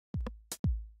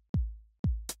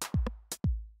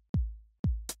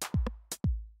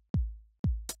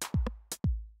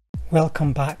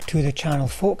Welcome back to the channel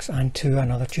folks, and to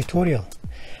another tutorial.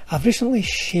 I've recently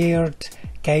shared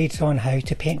guides on how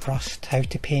to paint rust, how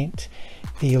to paint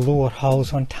the lower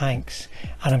hulls on tanks,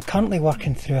 and I'm currently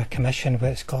working through a commission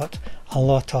where it's got a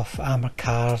lot of armoured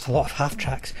cars, a lot of half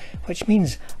tracks, which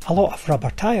means a lot of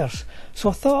rubber tyres. So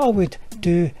I thought I would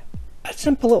do a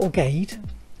simple little guide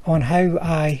on how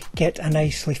I get a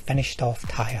nicely finished off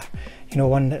tyre. You know,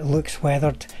 one that looks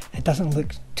weathered, it doesn't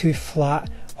look too flat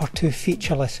or too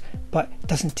featureless, but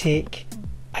doesn't take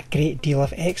a great deal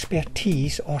of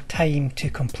expertise or time to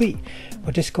complete.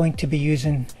 We're just going to be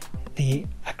using the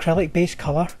acrylic base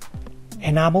colour,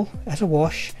 enamel as a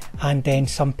wash, and then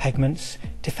some pigments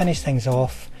to finish things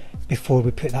off before we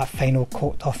put that final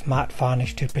coat of matte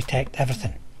varnish to protect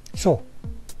everything. So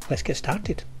let's get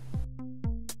started.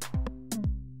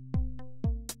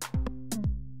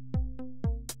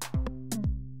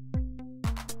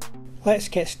 Let's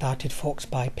get started folks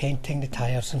by painting the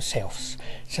tyres themselves.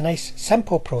 It's a nice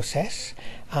simple process,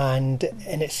 and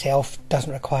in itself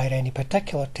doesn't require any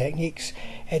particular techniques.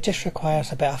 It just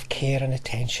requires a bit of care and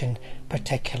attention,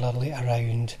 particularly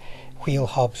around wheel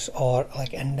hubs, or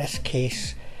like in this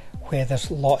case where there's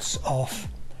lots of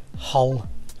hull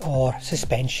or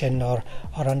suspension or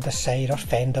underside or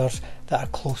fenders that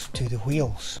are close to the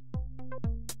wheels.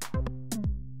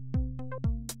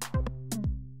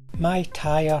 My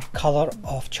tyre colour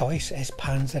of choice is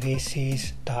Panzer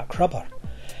Ace's dark rubber.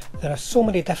 There are so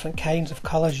many different kinds of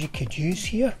colours you could use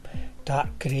here. Dark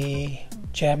grey,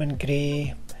 German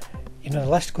grey, you know,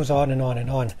 the list goes on and on and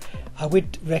on. I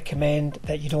would recommend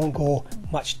that you don't go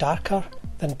much darker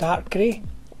than dark grey.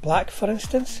 Black, for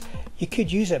instance, you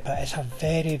could use it, but it's a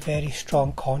very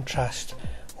strong contrast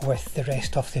with the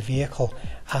rest of the vehicle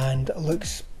and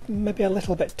looks maybe a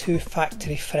little bit too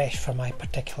factory fresh for my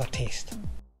particular taste.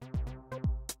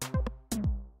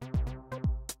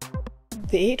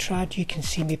 The 8-rad you can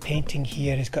see me painting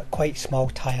here has got quite small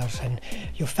tyres, and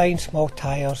you'll find small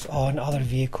tyres on other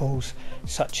vehicles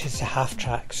such as the half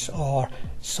tracks or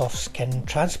soft skin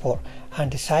transport,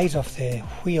 and the size of the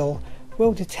wheel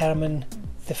will determine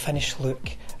the finished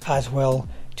look, as well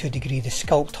to a degree the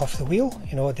sculpt of the wheel,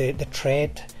 you know, the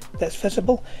tread that's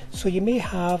visible. So you may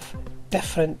have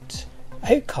different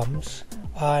outcomes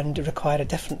and require a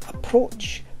different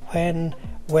approach when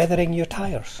weathering your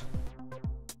tyres.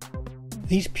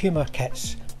 These Puma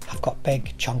kits have got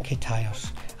big chunky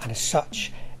tyres, and as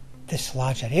such this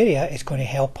larger area is going to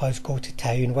help us go to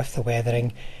town with the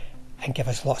weathering and give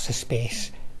us lots of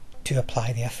space to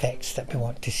apply the effects that we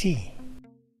want to see.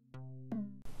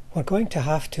 We're going to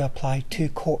have to apply 2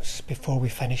 coats before we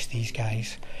finish these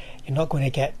guys. You're not going to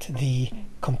get the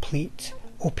complete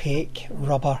opaque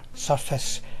rubber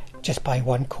surface just by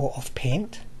 1 coat of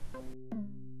paint.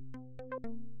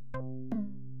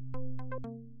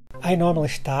 I normally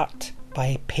start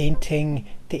by painting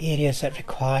the areas that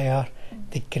require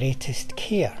the greatest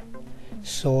care,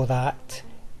 so that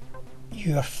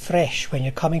you're fresh when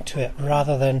you're coming to it,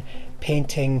 rather than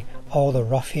painting all the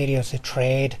rough areas, the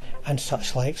tread and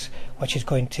such likes, which is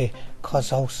going to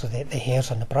cause also the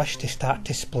hairs on the brush to start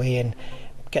displaying,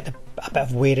 get a bit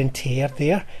of wear and tear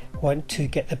there. I want to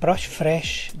get the brush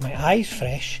fresh, my eyes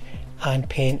fresh, and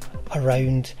paint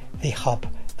around the hub.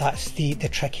 That's the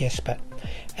trickiest bit.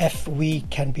 If we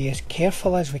can be as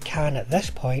careful as we can at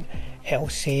this point, it'll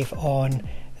save on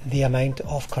the amount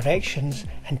of corrections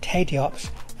and tidy ups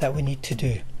that we need to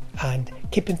do, and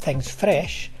keeping things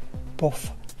fresh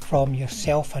both from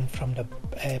yourself and from the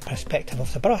perspective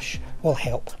of the brush will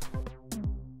help.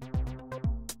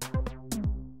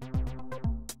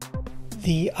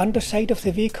 The underside of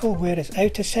the vehicle, where it's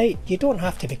out of sight, you don't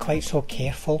have to be quite so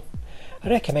careful. I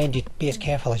recommend you be as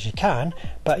careful as you can,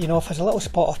 but you know, if there's a little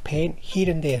spot of paint here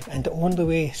and there, and the only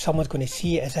way someone's going to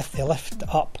see it is if they lift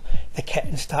up the kit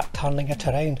and start turning it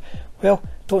around, well,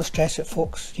 don't stress it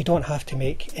folks, you don't have to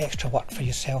make extra work for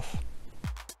yourself.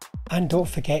 And don't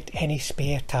forget any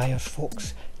spare tyres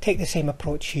folks, take the same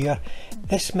approach here.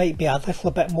 This might be a little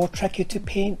bit more tricky to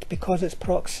paint because it's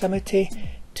proximity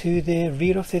to the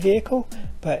rear of the vehicle,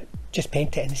 but just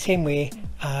paint it in the same way,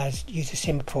 as use the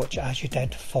same approach as you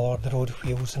did for the road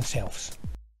wheels themselves.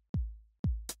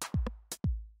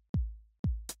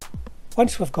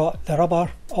 Once we've got the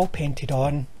rubber all painted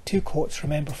on, 2 coats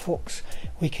remember folks,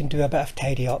 we can do a bit of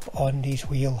tidy up on these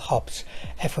wheel hubs.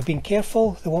 If we've been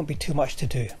careful, there won't be too much to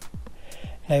do.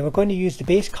 Now we're going to use the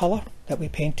base colour that we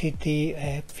painted the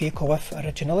vehicle with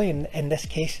originally, in this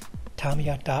case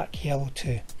Tamiya Dark Yellow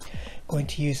 2. Going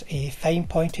to use a fine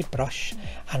pointed brush,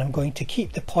 and I'm going to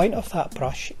keep the point of that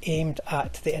brush aimed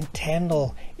at the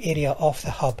internal area of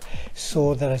the hub,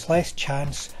 so there is less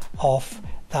chance of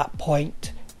that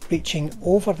point reaching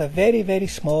over the very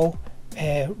small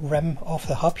rim of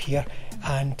the hub here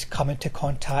and come into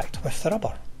contact with the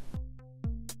rubber.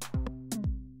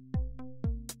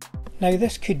 Now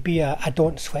this could be a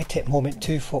don't sweat it moment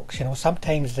too, folks. You know,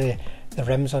 sometimes the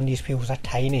rims on these wheels are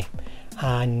tiny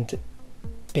and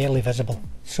barely visible,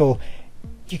 so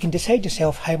you can decide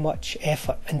yourself how much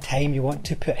effort and time you want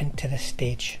to put into this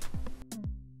stage.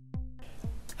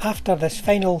 After this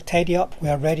final tidy up, we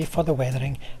are ready for the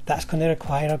weathering. That's going to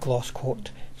require a gloss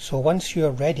coat. So once you're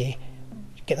ready,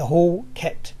 get the whole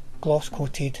kit gloss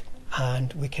coated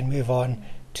and we can move on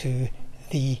to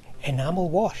the enamel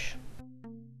wash.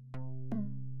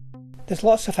 There's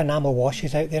lots of enamel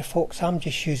washes out there, folks. I'm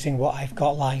just using what I've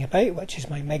got lying about, which is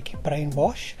my MIG brown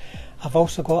wash. I've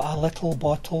also got a little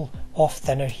bottle of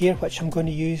thinner here, which I'm going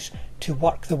to use to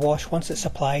work the wash once it's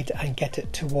applied and get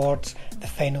it towards the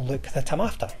final look that I'm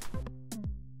after.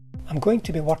 I'm going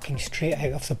to be working straight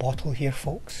out of the bottle here,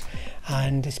 folks,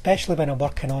 and especially when I'm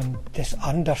working on this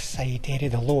underside area,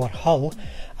 the lower hull,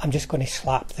 I'm just going to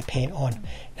slap the paint on.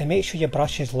 Now make sure your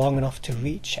brush is long enough to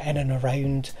reach in and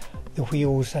around the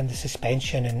wheels and the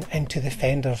suspension and into the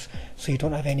fenders, so you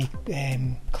don't have any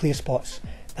clear spots.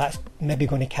 That's maybe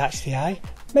going to catch the eye,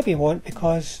 maybe won't,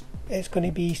 because it's going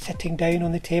to be sitting down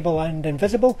on the table and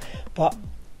invisible, but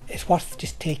it's worth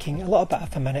just taking a little bit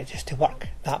of a minute just to work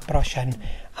that brush in,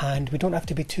 and we don't have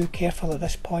to be too careful at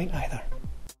this point either.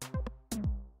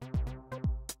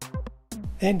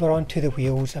 Then we're on to the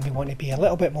wheels, and we want to be a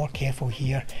little bit more careful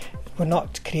here. We're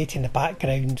not creating the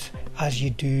background as you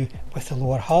do with the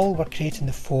lower hull, we're creating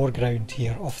the foreground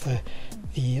here of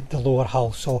the lower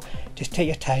hull. So just take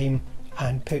your time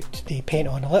and put the paint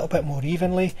on a little bit more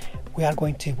evenly. We are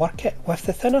going to work it with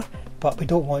the thinner, but we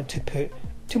don't want to put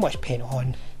too much paint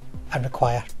on and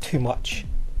require too much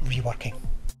reworking.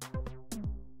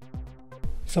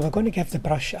 So we're going to give the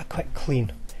brush a quick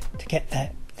clean to get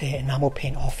the enamel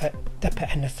paint off it, dip it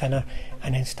in the thinner,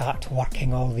 and then start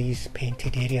working all these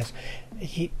painted areas.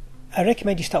 I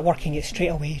recommend you start working it straight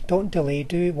away. Don't delay,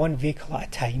 do one vehicle at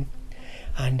a time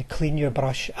and clean your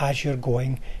brush as you're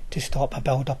going to stop a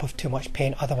build up of too much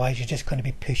paint, otherwise you're just going to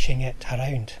be pushing it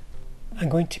around. I'm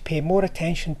going to pay more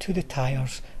attention to the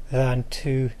tyres than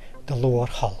to the lower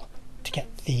hull to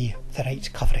get the right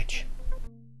coverage.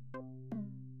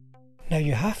 Now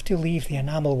you have to leave the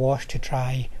enamel wash to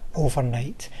dry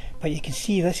overnight, but you can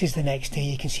see this is the next day.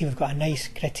 You can see we've got a nice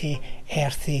gritty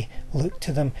earthy look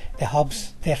to them. The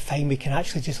hubs, they're fine, we can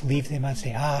actually just leave them as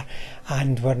they are,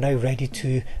 and we're now ready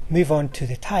to move on to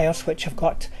the tyres, which have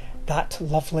got that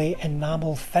lovely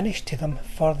enamel finish to them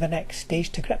for the next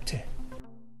stage to grip to.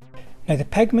 Now the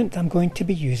pigment I'm going to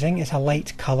be using is a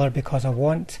light colour because I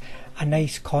want a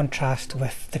nice contrast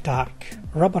with the dark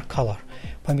rubber colour.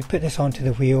 When we put this onto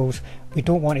the wheels, we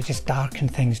don't want to just darken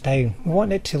things down. We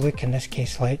want it to look, in this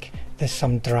case, like there's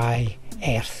some dry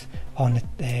earth on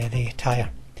the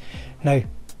tyre. Now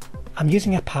I'm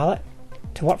using a palette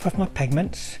to work with my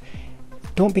pigments.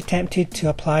 Don't be tempted to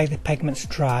apply the pigments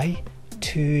dry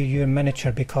to your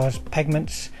miniature, because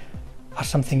pigments are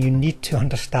something you need to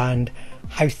understand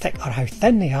how thick or how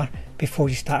thin they are before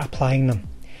you start applying them.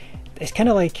 It's kind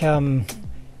of like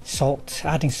salt,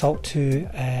 adding salt to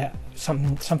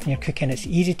something you're cooking. It's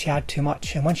easy to add too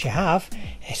much, and once you have,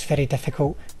 it's very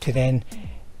difficult to then,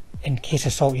 in case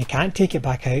of salt you can't take it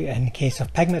back out, in case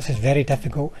of pigments it's very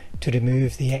difficult to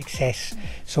remove the excess.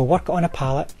 So work on a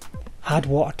palette, add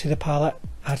water to the palette,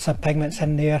 add some pigments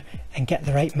in there and get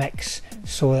the right mix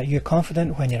so that you're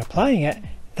confident when you're applying it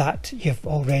that you've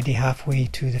already halfway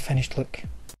to the finished look.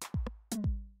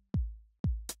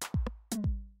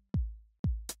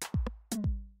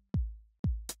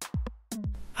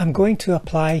 I'm going to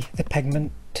apply the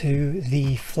pigment to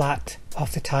the flat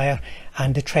of the tyre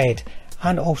and the tread,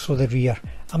 and also the rear.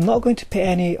 I'm not going to put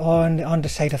any on the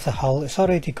underside of the hull. It's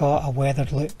already got a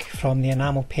weathered look from the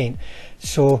enamel paint,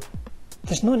 so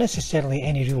there's not necessarily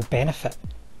any real benefit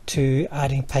to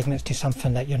adding pigments to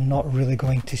something that you're not really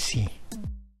going to see.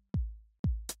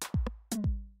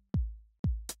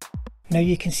 Now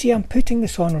you can see I'm putting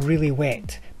this on really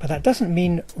wet, but that doesn't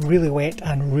mean really wet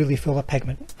and really full of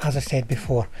pigment. As I said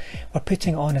before, we're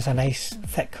putting it on as a nice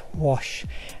thick wash.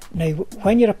 Now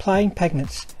when you're applying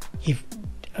pigments,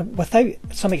 without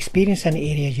some experience in the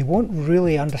area, you won't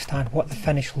really understand what the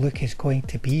finished look is going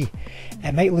to be.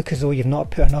 It might look as though you've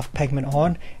not put enough pigment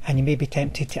on and you may be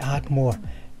tempted to add more.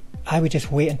 I would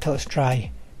just wait until it's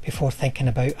dry before thinking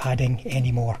about adding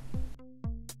any more.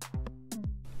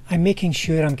 I'm making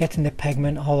sure I'm getting the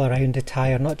pigment all around the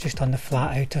tyre, not just on the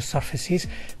flat outer surfaces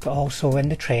but also in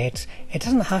the treads. It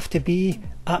doesn't have to be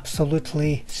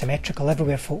absolutely symmetrical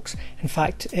everywhere, folks. In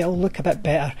fact, it'll look a bit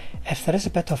better if there is a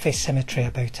bit of asymmetry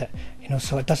about it,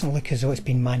 so it doesn't look as though it's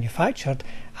been manufactured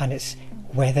and it's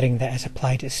weathering that has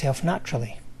applied itself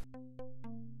naturally.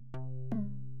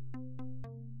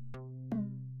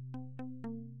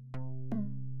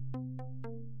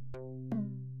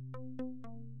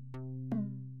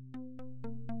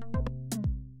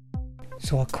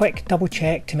 So a quick double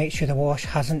check to make sure the wash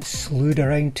hasn't slewed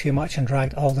around too much and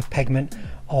dragged all the pigment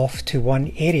off to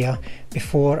one area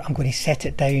before I'm going to set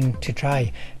it down to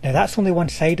dry. Now that's only one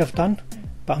side I've done,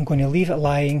 but I'm going to leave it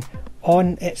lying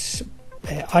on its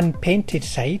unpainted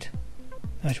side,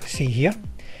 as we see here,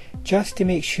 just to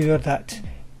make sure that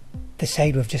the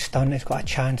side we've just done has got a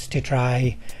chance to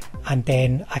dry, and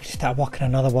then I can start working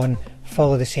another one,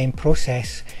 follow the same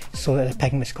process so that the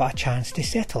pigment's got a chance to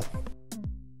settle.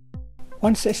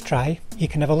 Once it's dry, you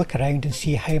can have a look around and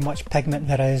see how much pigment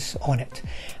there is on it,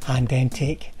 and then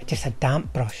take just a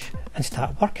damp brush and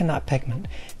start working that pigment.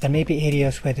 There may be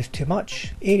areas where there's too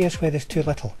much, areas where there's too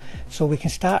little, so we can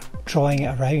start drawing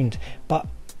it around, but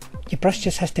your brush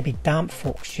just has to be damp,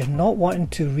 folks. You're not wanting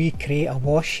to recreate a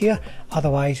wash here,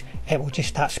 otherwise it will just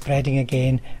start spreading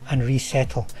again and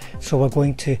resettle. So we're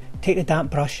going to take the damp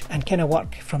brush and kind of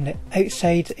work from the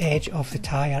outside edge of the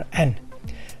tyre in.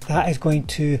 That is going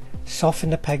to soften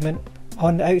the pigment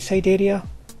on the outside area,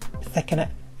 thicken it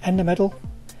in the middle,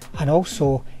 and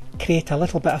also create a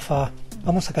little bit of a,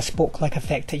 almost like a spoke-like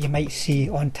effect that you might see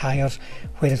on tyres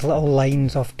where there's little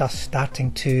lines of dust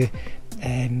starting to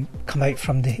come out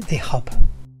from the hub.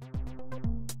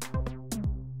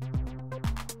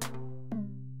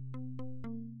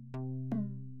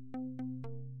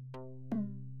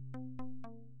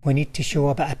 We need to show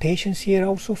a bit of patience here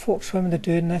also, folks, when they're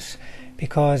doing this,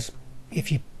 because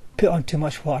if you put on too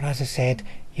much water, as I said,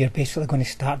 you're basically going to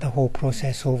start the whole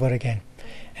process over again.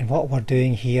 And what we're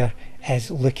doing here is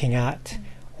looking at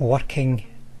working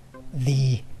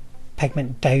the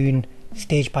pigment down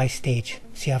stage by stage.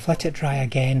 See, I've let it dry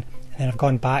again, and then I've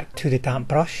gone back to the damp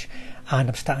brush and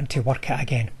I'm starting to work it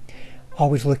again.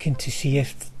 Always looking to see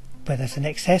if where there's an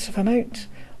excessive amount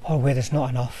or where there's not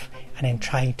enough, and then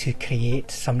trying to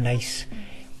create some nice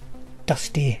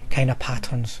dusty kind of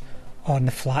patterns on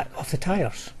the flat of the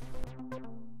tyres.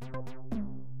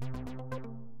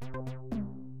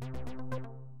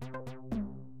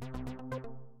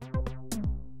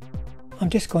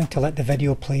 I'm just going to let the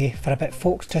video play for a bit,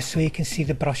 folks, just so you can see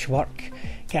the brush work,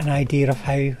 get an idea of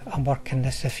how I'm working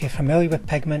this. If you're familiar with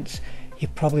pigments, you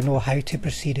probably know how to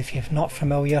proceed. If you're not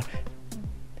familiar,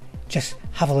 just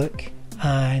have a look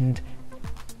and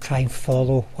try and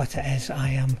follow what it is I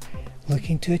am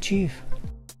looking to achieve.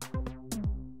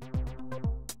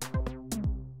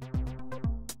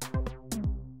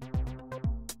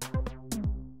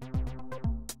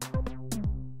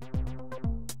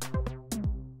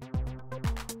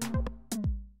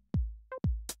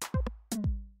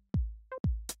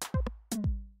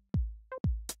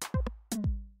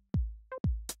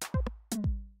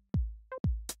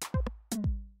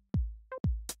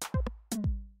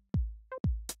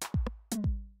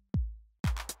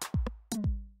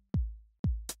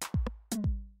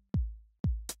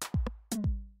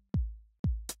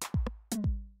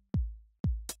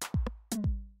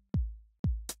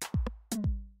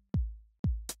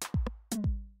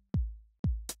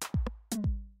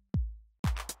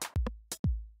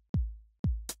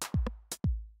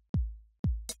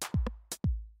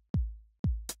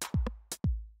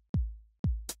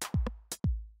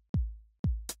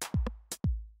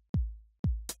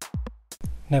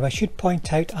 Now I should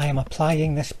point out I am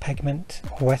applying this pigment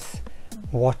with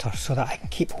water so that I can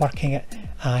keep working it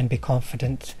and be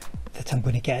confident that I'm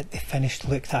going to get the finished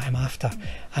look that I'm after.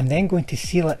 I'm then going to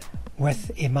seal it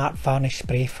with a matte varnish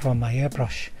spray from my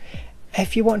airbrush.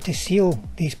 If you want to seal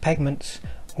these pigments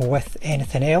with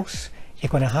anything else, you're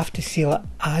going to have to seal it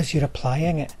as you're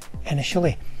applying it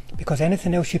initially, because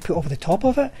anything else you put over the top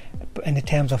of it in the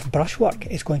terms of brushwork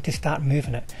is going to start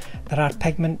moving it. There are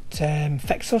pigment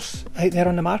fixers out there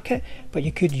on the market, but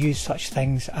you could use such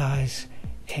things as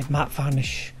matte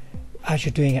varnish as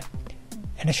you're doing it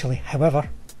initially. However,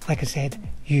 like I said,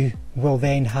 you will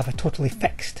then have a totally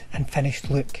fixed and finished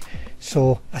look,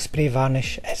 so a spray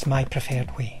varnish is my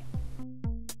preferred way.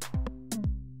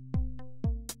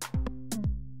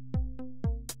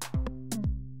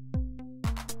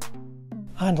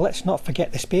 And let's not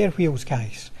forget the spare wheels,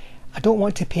 guys. I don't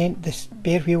want to paint the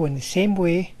spare wheel in the same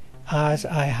way as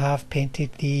I have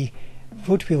painted the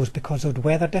road wheels because they would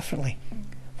weather differently.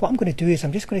 what I'm going to do is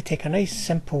I'm just going to take a nice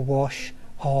simple wash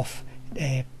of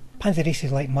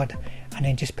Panzereces Light Mud and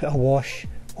then just put a wash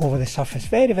over the surface.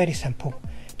 Very, very simple.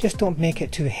 Just don't make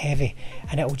it too heavy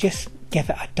and it will just give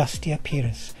it a dusty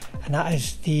appearance, and that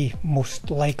is the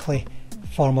most likely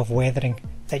form of weathering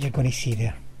that you're going to see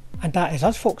there. And that is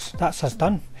us, folks. That's us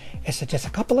done. It's just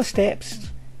a couple of steps.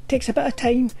 Takes a bit of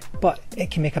time, but it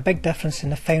can make a big difference in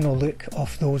the final look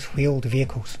of those wheeled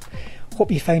vehicles.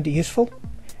 Hope you found it useful.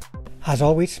 As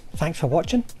always, thanks for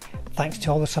watching. Thanks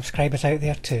to all the subscribers out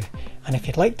there too. And if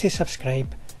you'd like to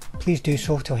subscribe, please do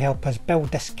so to help us build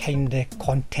this kind of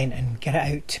content and get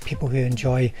it out to people who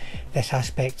enjoy this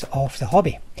aspect of the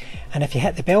hobby. And if you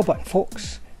hit the bell button,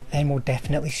 folks, then we'll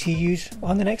definitely see you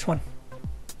on the next one.